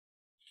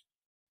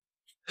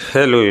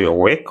Hello, you're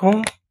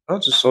welcome. How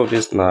to solve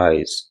this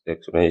nice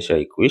exponential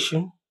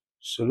equation?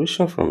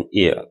 Solution from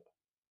here.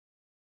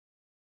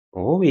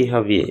 And what we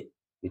have here,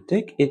 we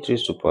take 8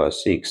 raised to power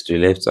 6 to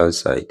the left hand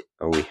side,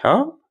 and we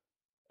have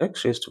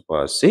x raised to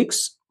power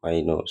 6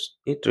 minus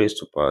 8 raised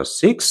to power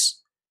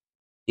 6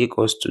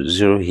 equals to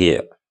 0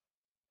 here.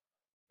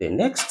 The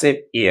next step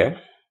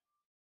here,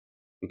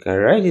 we can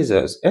write this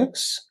as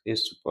x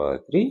raised to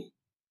power 3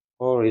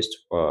 or raised to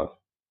power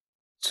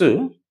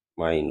 2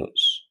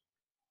 minus.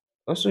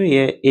 Also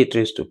here, 8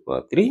 raised to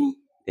power 3,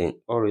 then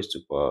all raised to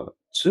power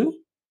 2.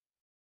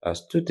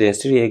 As 2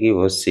 times 3 here give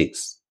us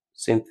 6.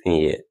 Same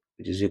thing here,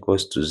 which is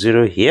equals to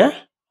 0 here.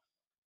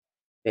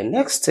 The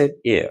next step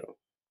here,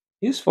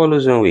 this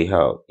follows when we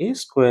have a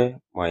square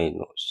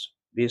minus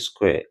b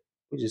square,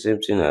 which is same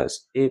thing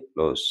as a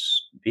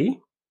plus b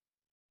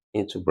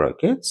into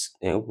brackets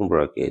and open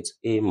brackets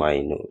a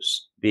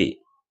minus b.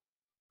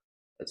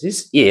 That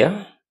is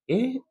here,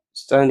 a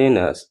standing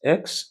as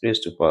x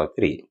raised to power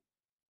 3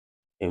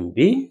 and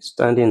b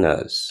standing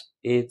as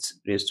 8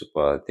 raised to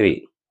power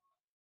 3.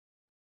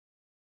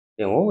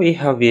 Then what we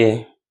have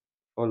here,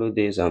 follow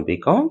this and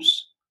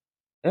becomes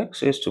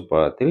x raised to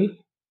power 3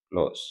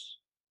 plus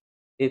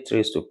 8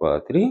 raised to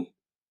power 3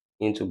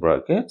 into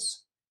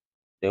brackets,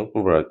 then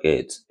open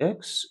brackets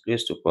x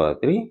raised to power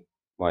 3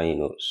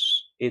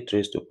 minus 8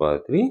 raised to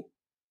power 3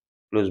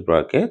 close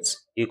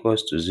brackets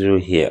equals to 0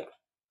 here.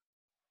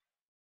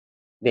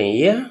 Then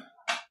here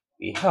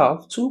we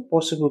have two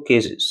possible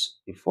cases.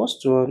 The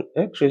first one,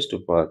 x raised to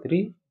power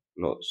 3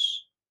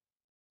 plus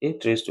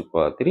 8 raised to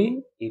power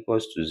 3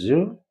 equals to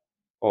 0,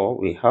 or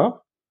we have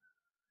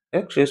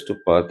x raised to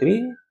power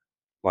 3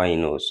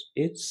 minus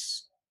 8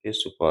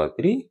 raised to power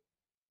 3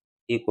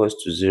 equals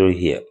to 0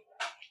 here.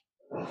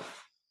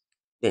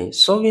 Then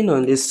solving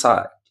on this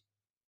side,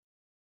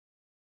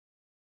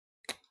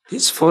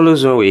 this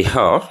follows when we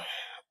have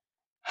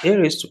a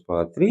raised to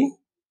power 3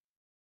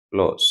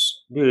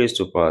 plus b raised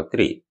to power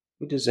 3,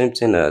 which is the same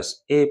thing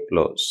as a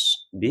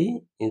plus b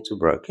into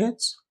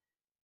brackets,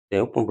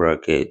 then open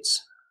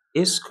brackets,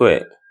 a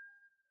squared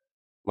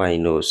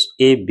minus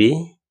ab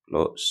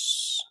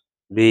plus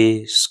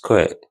b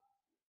squared.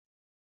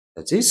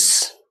 That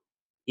is,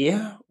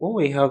 here what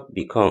we have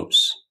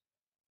becomes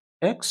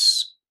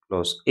x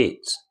plus 8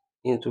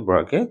 into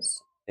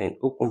brackets and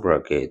open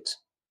bracket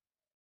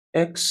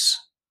x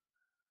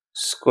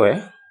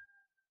square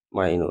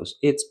minus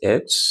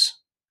 8x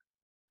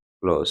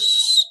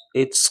plus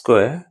 8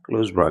 square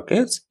close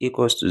brackets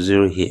equals to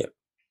 0 here.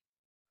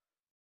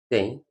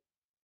 Then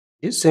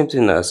this same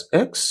thing as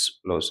x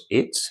plus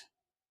 8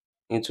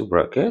 into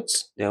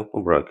brackets, then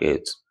open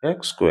bracket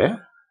x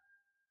square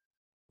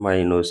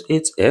minus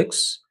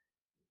 8x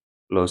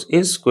plus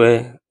 8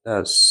 square,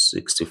 that's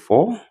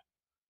 64,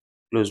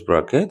 close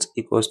bracket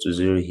equals to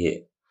 0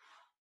 here.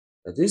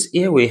 That is,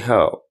 here we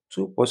have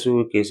two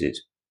possible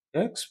cases,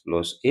 x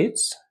plus 8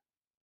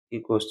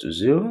 equals to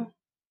 0,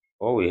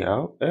 or we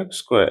have x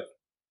squared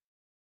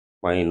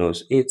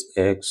minus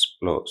 8x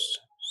plus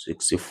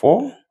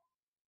 64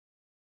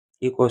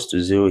 equals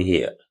to 0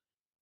 here.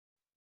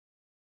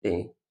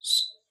 Then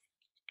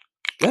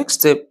next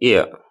step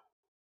here,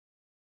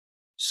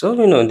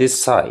 solving on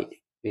this side,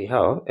 we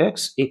have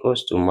x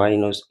equals to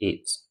minus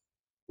 8,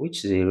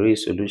 which is a real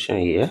solution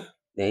here.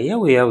 Then here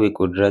we have a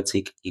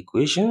quadratic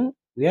equation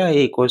where a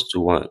equals to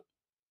 1,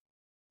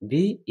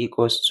 b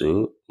equals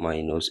to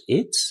minus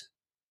 8,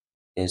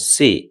 and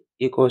c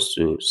equals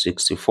to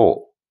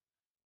 64.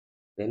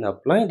 Then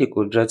applying the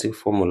quadratic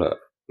formula,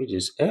 which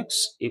is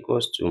x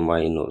equals to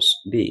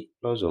minus b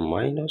plus or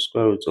minus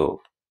square root of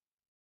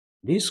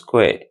b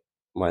squared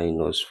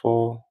minus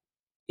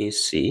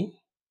 4ac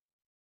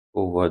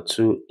over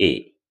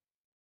 2a.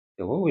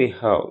 Then what we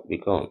have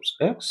becomes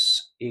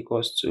x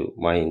equals to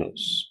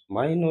minus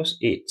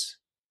 8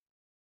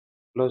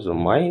 plus or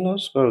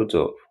minus square root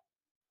of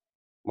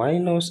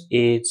minus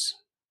 8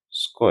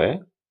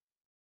 square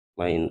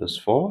minus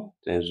 4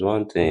 times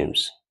 1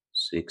 times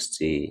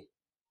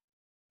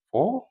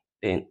 64,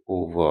 then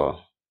over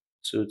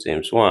 2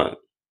 times 1.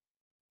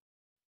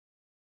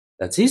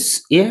 That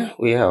is, here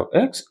we have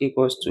x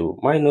equals to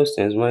minus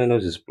times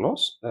minus is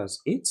plus, that's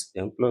 8,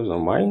 then plus or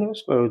minus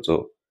square root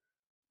of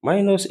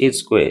minus 8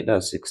 squared,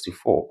 that's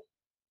 64,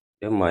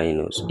 then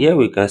minus. Here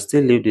we can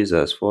still leave this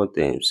as 4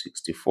 times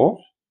 64,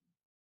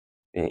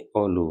 then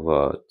all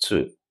over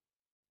 2.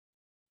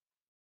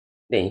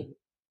 Then,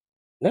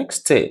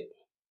 next step,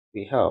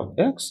 we have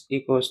x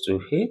equals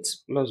to 8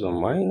 plus or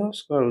minus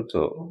square root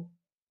of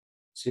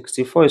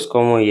 64 is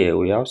common here.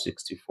 We have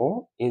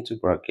 64 into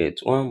bracket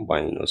 1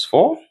 minus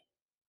 4,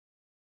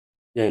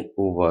 then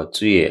over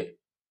 2 here.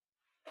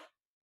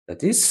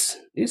 That is,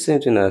 this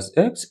same thing as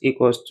x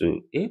equals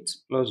to 8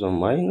 plus or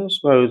minus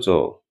square root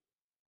of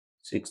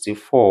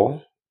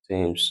 64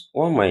 times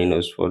 1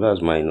 minus 4,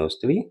 that's minus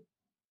 3,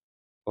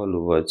 all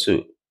over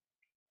 2.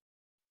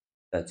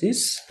 That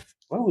is,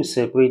 when we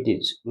separate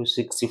this, root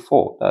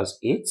 64, that's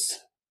 8,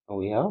 and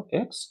we have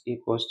x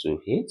equals to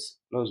 8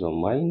 plus or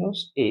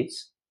minus 8.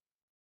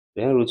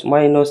 Then root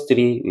minus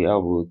 3, we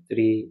have root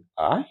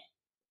 3i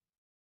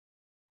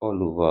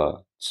all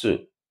over 2.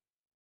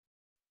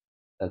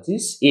 That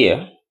is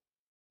here,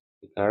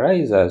 we can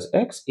write it as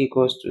x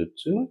equals to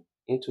 2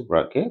 into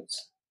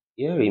brackets.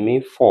 Here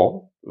remain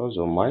 4 plus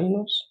or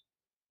minus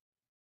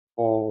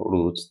 4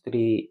 root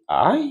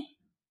 3I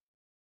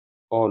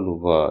all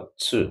over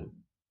 2.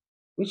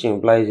 Which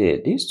implies here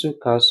these two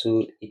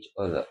cancel each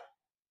other.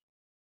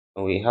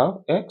 And we have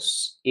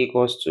x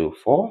equals to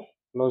 4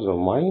 plus or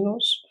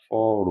minus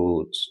 4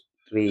 root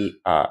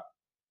 3r.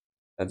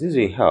 That is,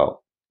 we have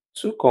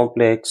two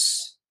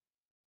complex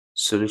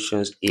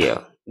solutions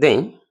here.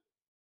 Then,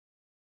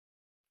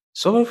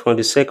 solving from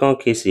the second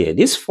case here,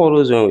 this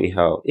follows when we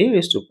have a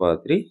raised to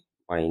power 3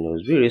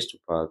 minus b raised to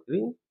power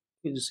 3,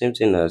 which is the same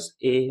thing as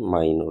a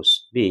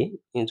minus b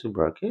into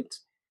bracket,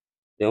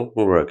 then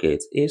open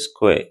bracket, a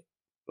squared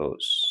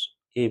plus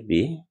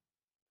ab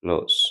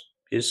plus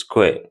b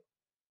squared.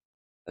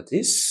 That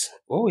is,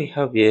 what we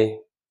have here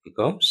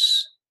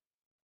becomes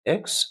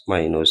x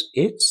minus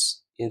 8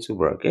 into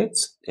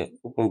brackets, then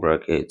open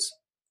bracket,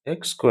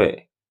 x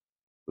squared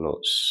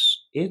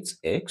plus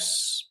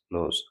 8x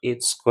plus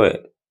 8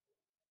 squared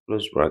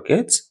close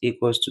bracket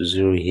equals to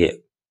 0 here.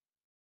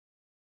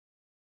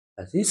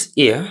 That is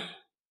here,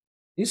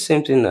 this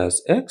same thing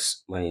as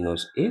x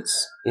minus 8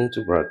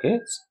 into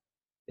brackets,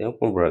 then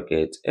open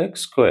bracket,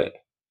 x squared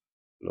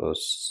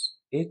plus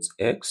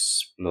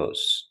 8x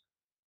plus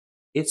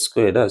 8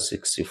 squared, that's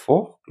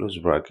 64, close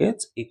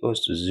bracket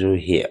equals to 0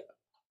 here.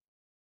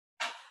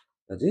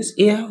 That is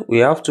here, we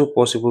have two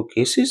possible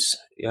cases.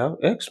 We have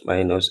x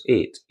minus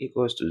 8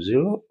 equals to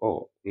 0,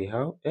 or we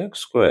have x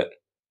squared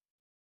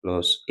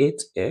plus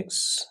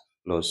 8x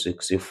plus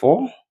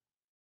 64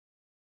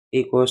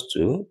 equals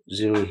to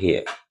 0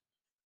 here.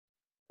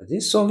 That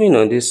is, solving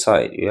on this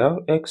side, we have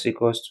x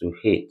equals to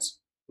 8,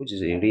 which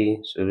is a real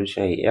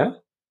solution here.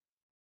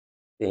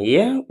 Then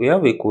here, we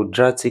have a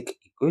quadratic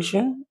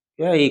equation.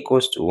 Here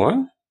equals to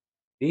 1,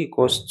 b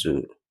equals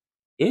to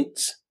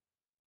 8,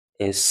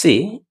 and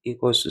c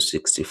equals to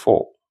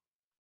 64.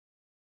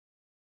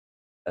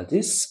 That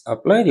is,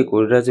 applying the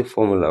quadratic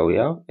formula, we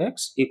have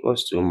x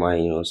equals to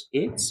minus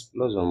 8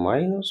 plus or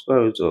minus square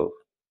root of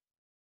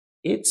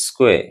 8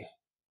 squared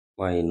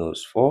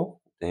minus 4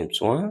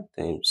 times 1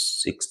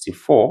 times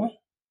 64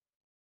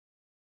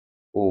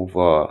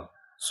 over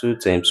 2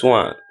 times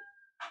 1.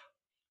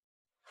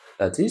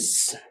 That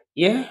is,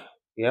 here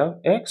we have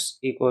x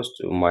equals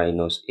to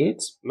minus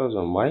 8 plus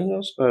or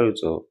minus square root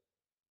of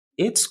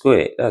 8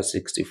 squared, that's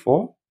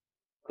 64,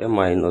 then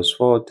minus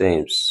 4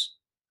 times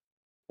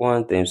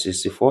 1 times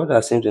 64,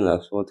 that's same thing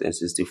as 4 times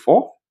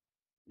 64,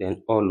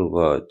 then all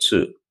over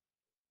 2.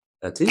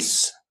 That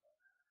is,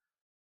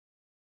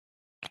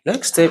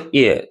 next step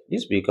here,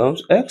 this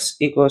becomes x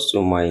equals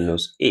to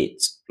minus 8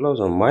 plus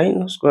or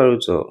minus square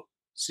root of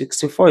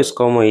 64 is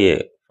common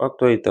here.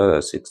 Factor it out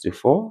as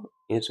 64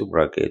 into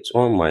bracket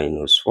 1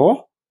 minus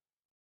 4,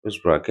 close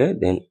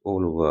bracket, then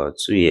all over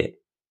 2 here.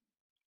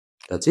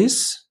 That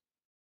is,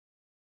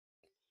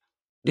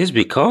 this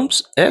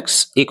becomes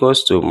x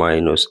equals to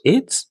minus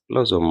 8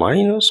 plus or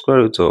minus square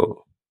root of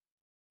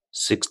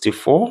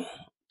 64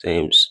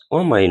 times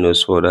 1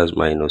 minus 4, that's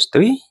minus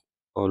 3,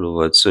 all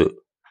over 2.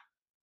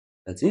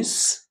 That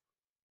is,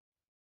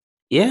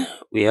 here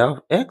we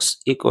have x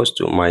equals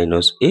to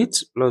minus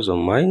 8 plus or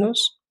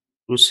minus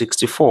root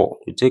 64.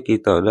 We take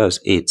it out,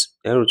 that's 8.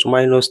 Then root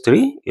minus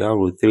 3, we have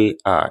root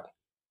 3i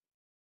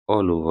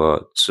all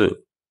over 2.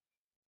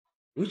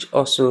 Which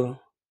also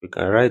we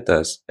can write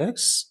as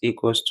x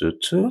equals to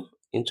 2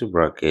 into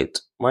bracket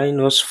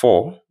minus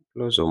 4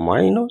 plus or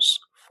minus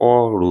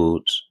 4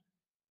 root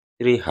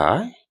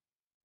 3i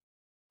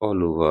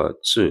all over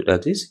 2.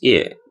 That is,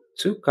 here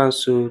 2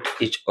 cancel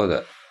each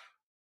other,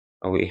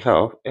 and we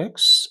have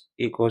x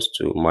equals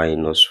to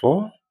minus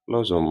 4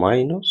 plus or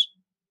minus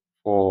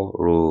 4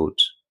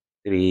 root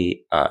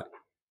 3i.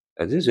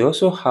 That is, we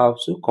also have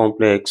two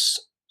complex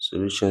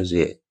solutions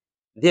here.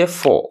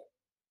 Therefore,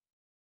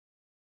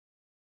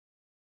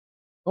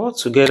 all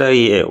together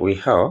here we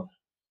have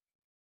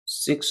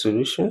 6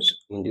 solutions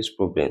in this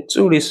problem.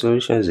 2 real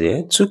solutions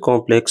here, 2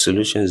 complex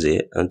solutions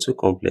here, and 2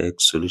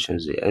 complex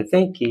solutions here. And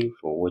thank you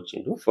for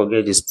watching. Don't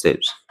forget these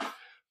steps.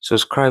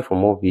 Subscribe for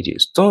more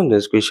videos. Turn the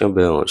notification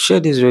bell on. Share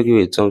this video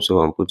with a thumbs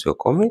up and put your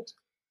comment.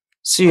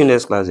 See you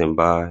next class, and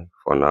bye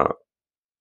for now.